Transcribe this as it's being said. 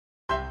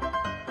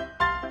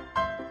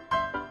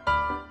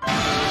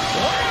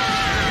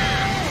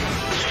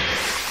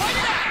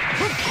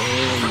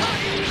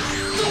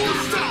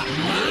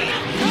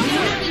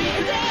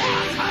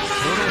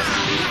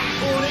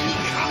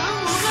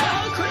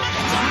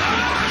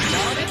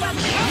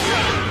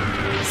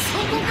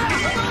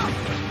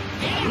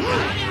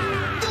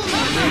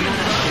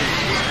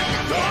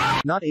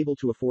Not able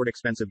to afford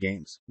expensive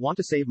games? Want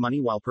to save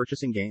money while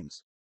purchasing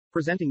games?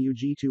 Presenting you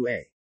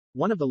G2A.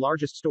 One of the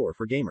largest store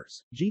for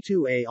gamers.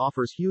 G2A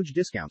offers huge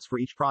discounts for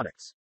each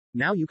products.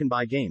 Now you can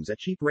buy games at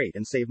cheap rate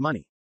and save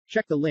money.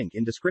 Check the link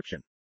in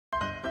description.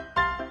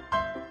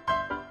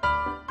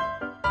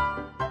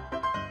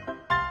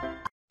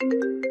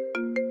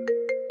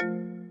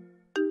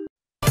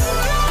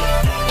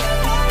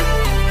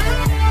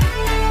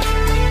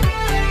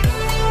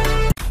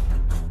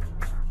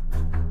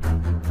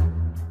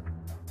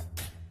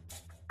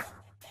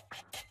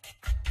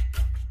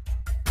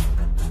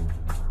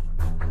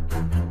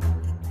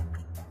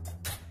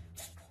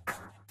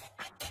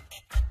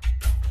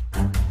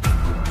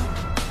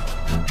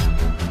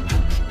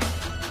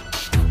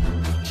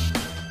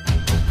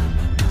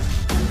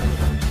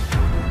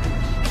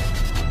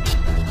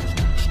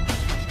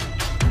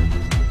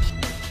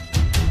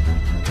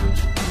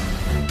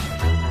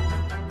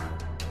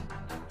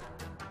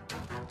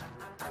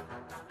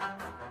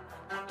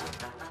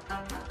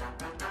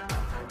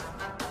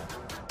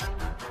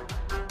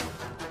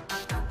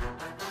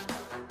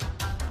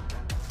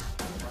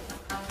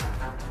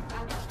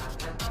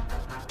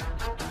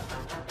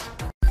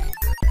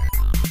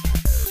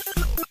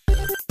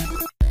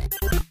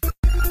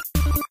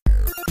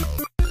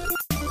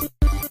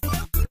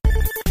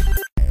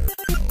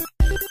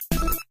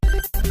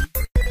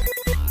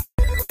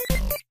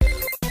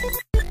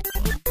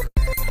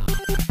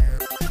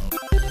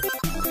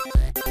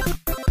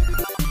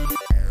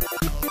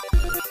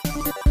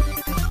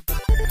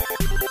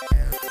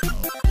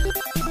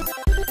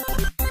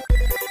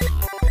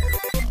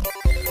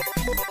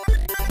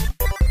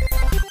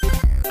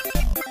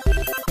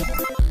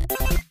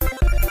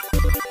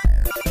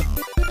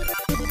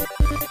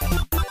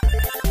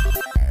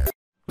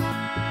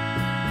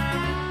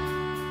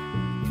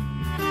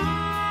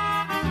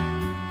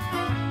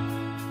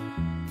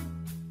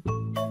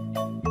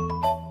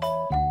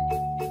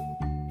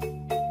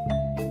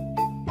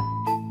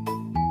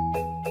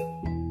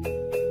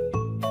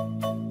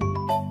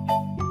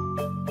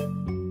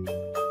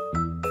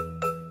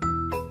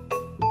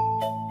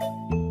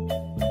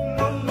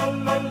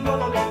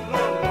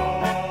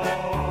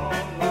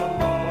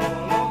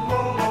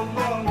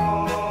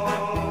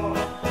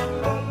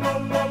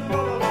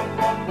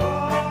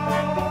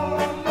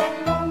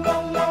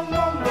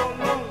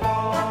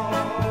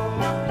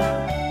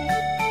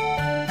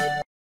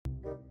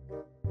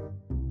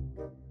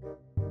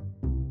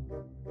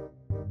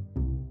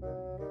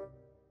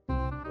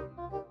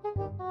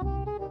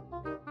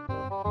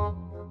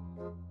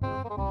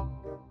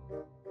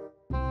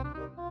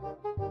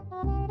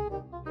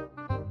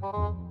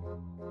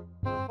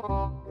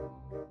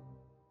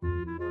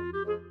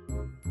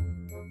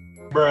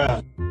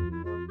 Bruh.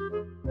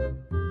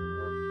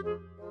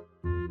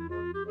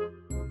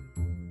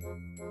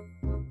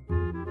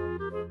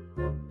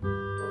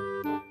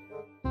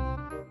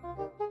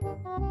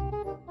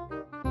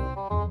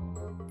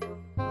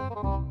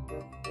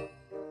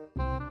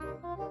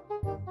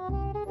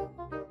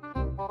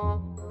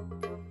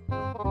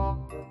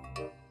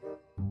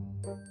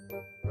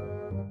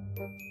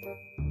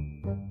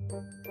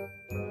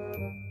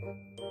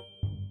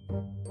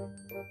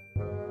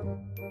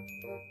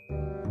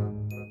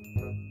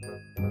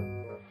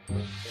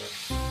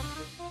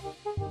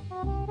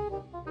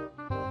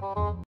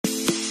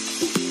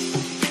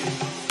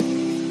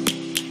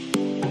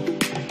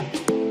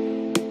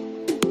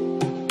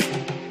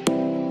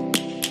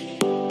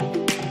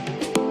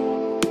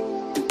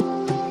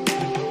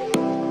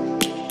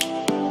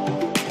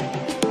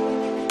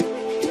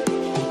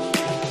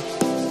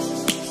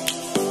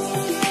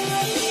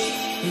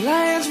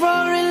 Lions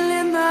roaring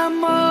in the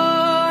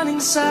morning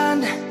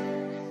sun,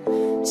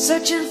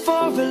 searching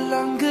for a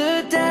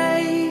longer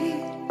day.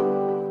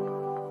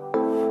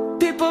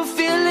 People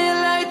feeling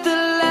like the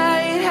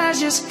light has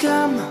just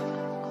come.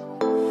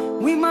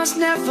 We must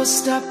never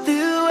stop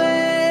the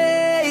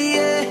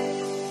way.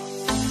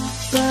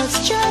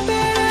 Birds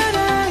chirping and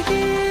I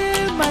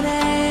hear my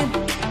name,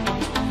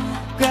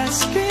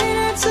 grasping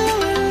into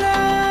a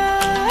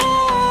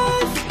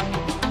life.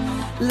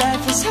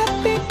 Life is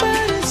happy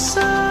but it's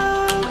so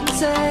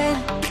insane.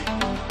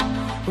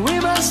 We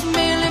must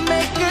merely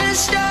make a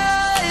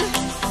start.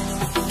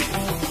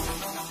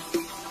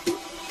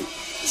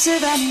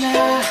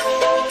 Savannah,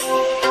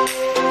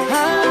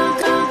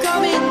 I'm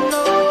coming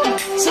home.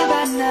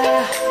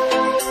 Savannah,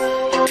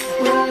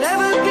 we'll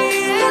never be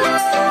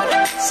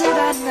alone.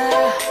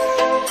 Savannah,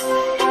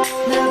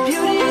 the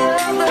beauty of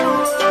the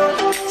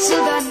world.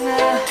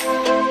 Savannah,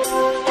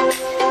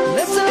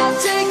 let's all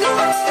take a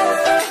walk.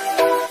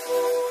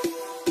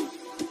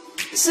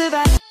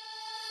 Savannah.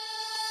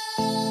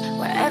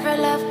 Wherever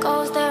love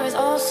goes, there is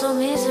also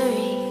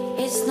misery.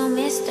 It's no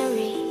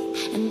mystery.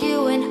 And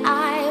you and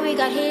I, we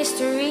got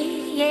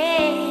history,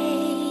 yeah.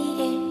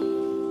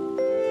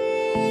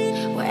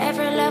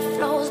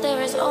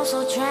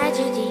 also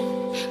tragedy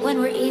when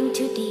we're in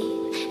too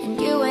deep.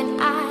 And you and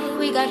I,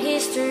 we got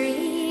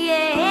history.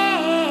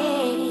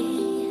 Yeah.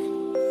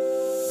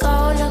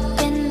 Go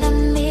look in the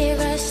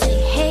mirror,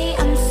 say, hey,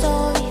 I'm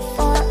sorry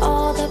for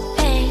all the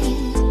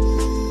pain.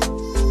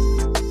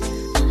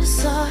 I'm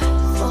sorry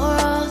for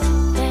all the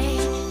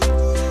pain.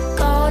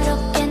 Go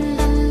look in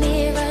the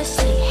mirror,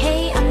 say,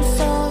 hey, I'm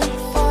sorry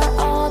for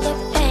all the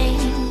pain.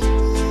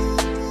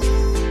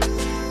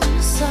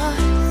 I'm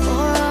sorry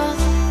for all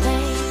the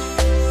pain.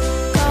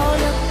 Go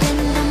look in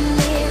the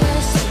mirror,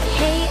 say,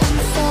 hey, I'm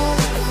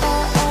sorry for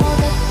all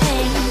the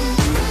pain.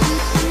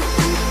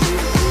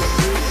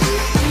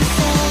 I'm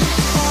sorry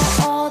for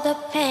all the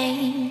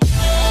pain.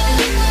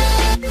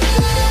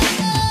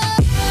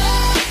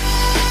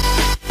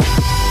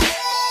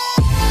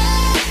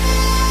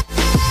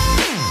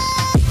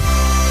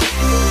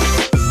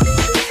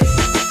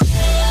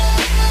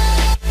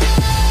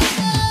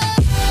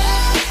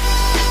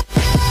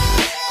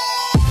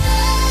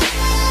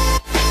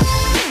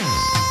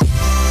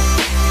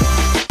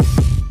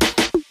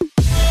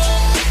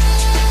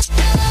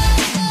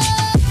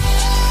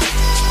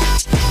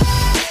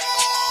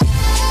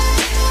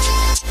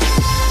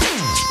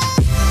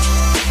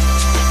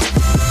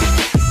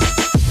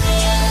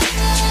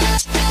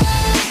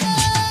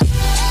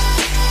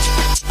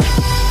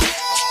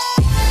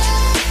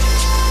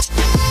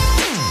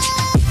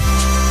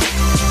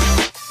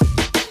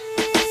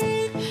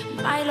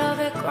 My love,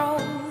 it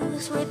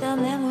grows with the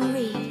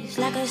memories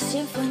like a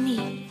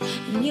symphony.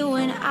 And you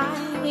and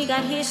I, we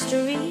got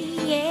history,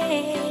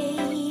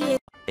 yeah.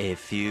 A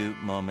few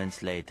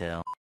moments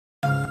later.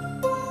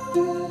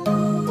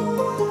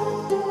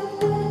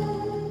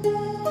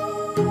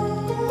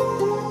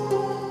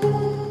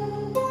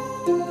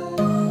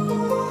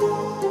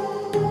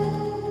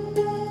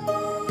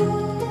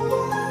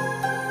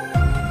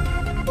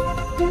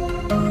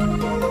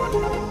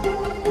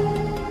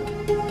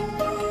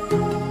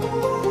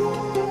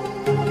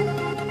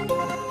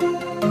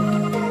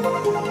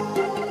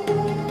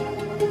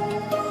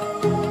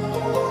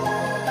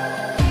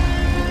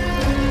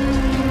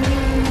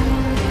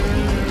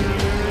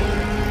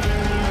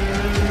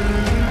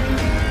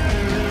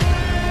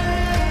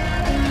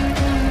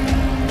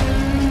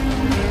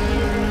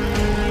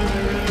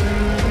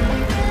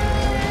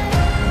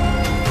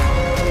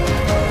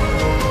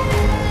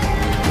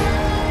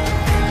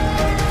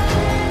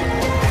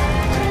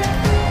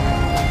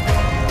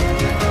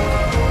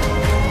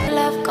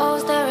 Love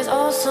goes, there is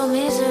also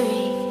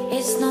misery.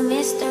 It's no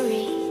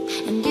mystery.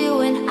 And you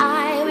and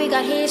I, we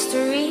got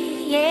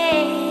history,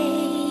 yeah.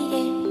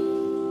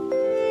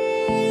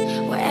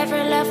 Wherever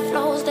love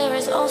flows, there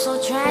is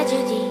also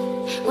tragedy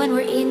when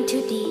we're in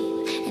too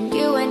deep. And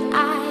you and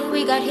I,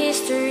 we got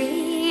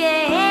history,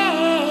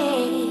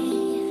 yeah.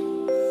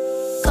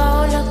 Go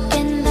look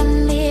in the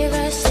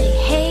mirror, say,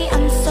 hey,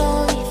 I'm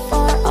sorry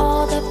for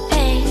all the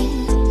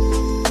pain.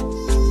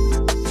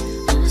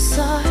 I'm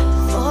sorry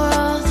for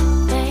all the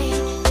pain.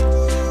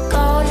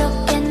 Go look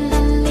in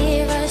the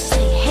mirror,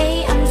 say, hey,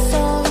 I'm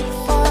sorry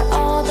for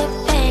all the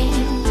pain.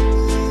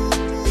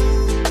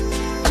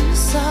 I'm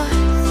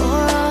sorry for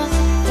all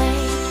the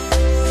pain.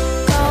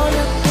 Go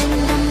look in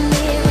the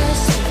mirror,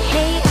 say,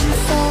 hey, I'm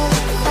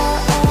sorry for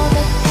all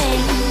the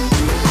pain.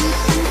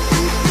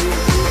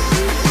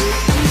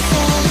 I'm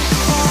sorry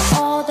for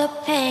all the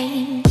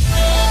pain.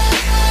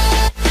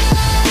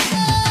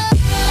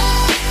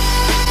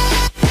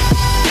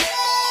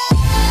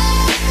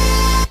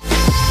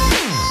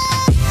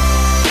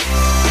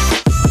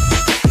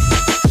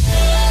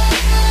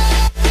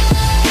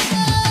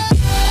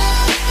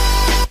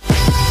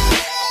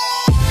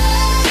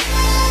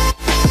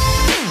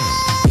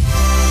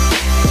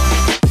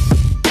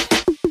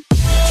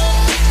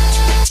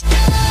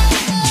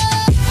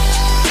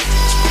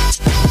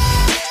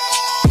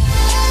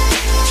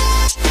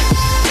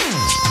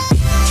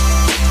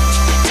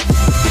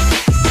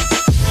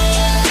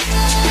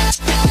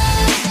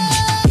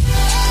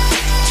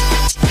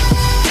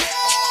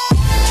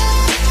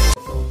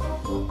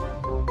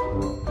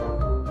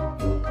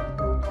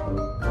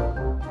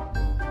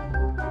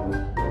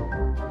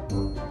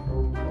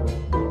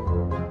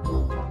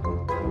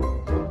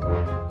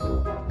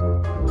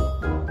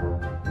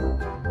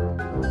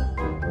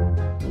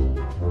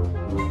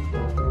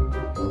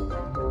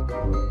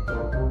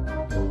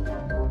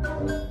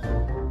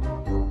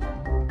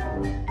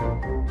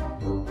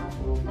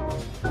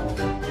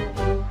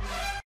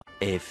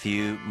 A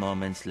few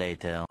moments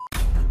later.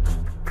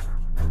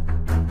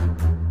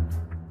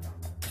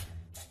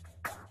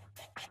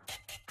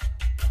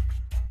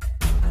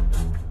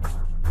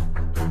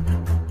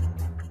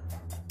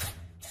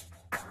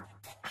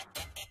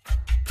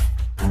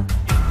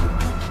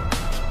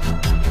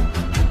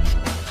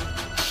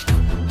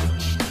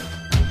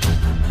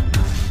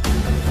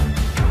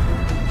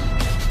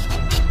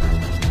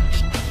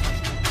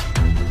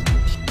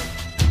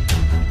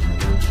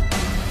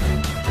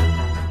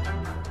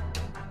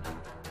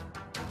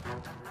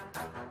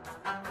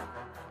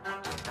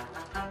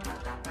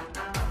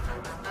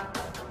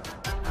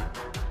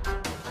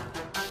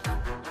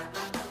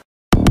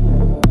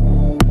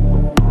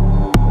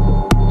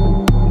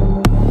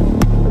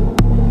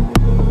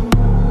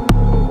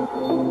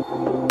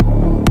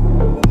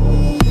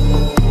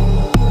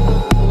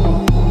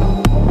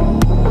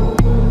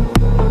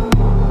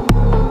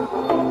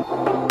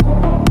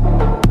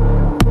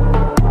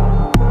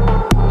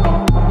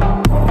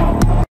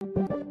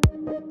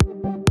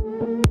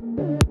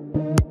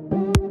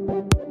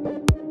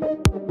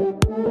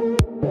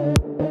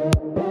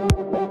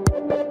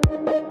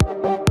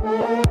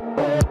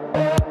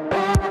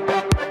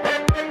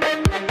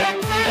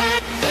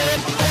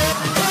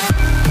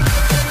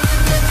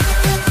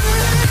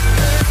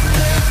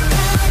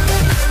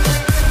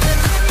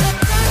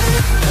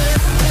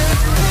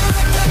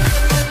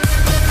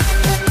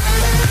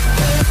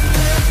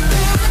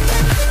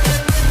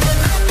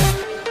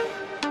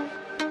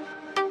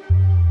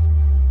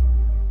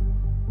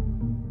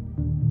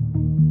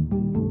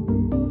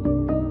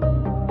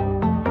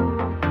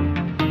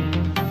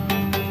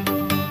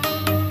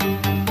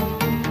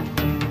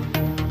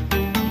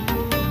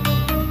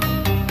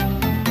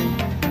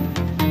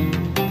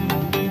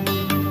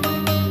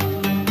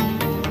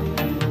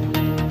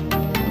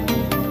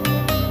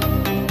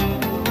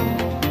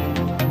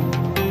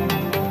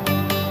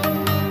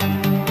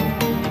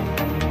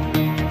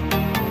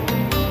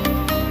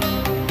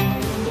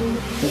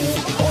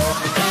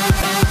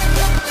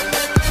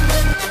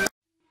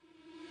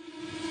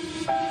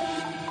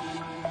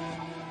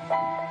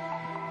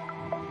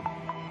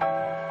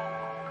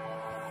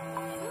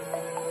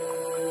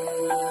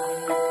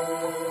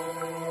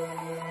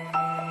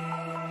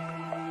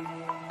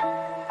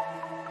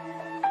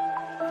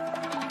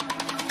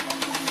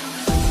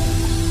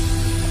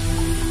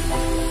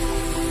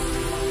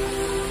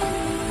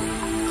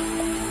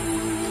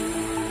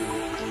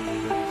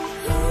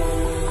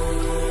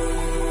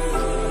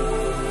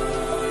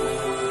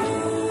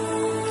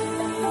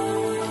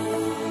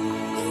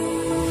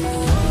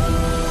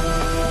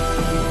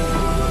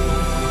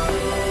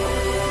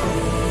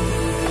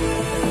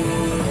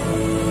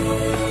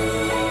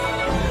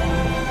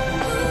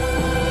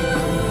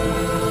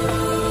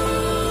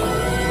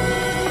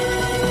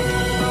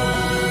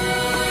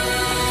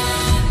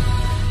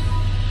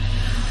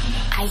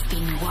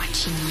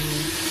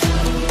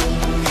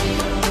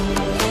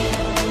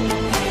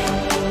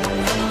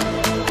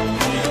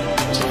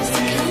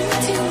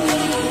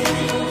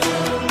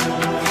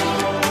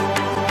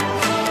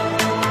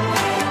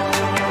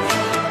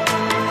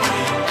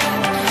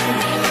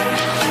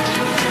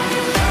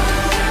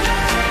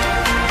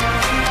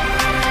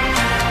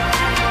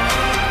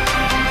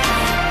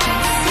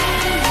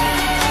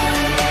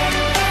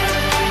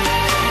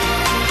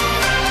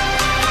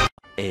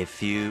 A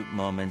few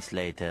moments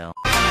later.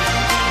 It's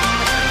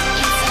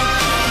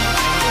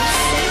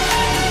okay.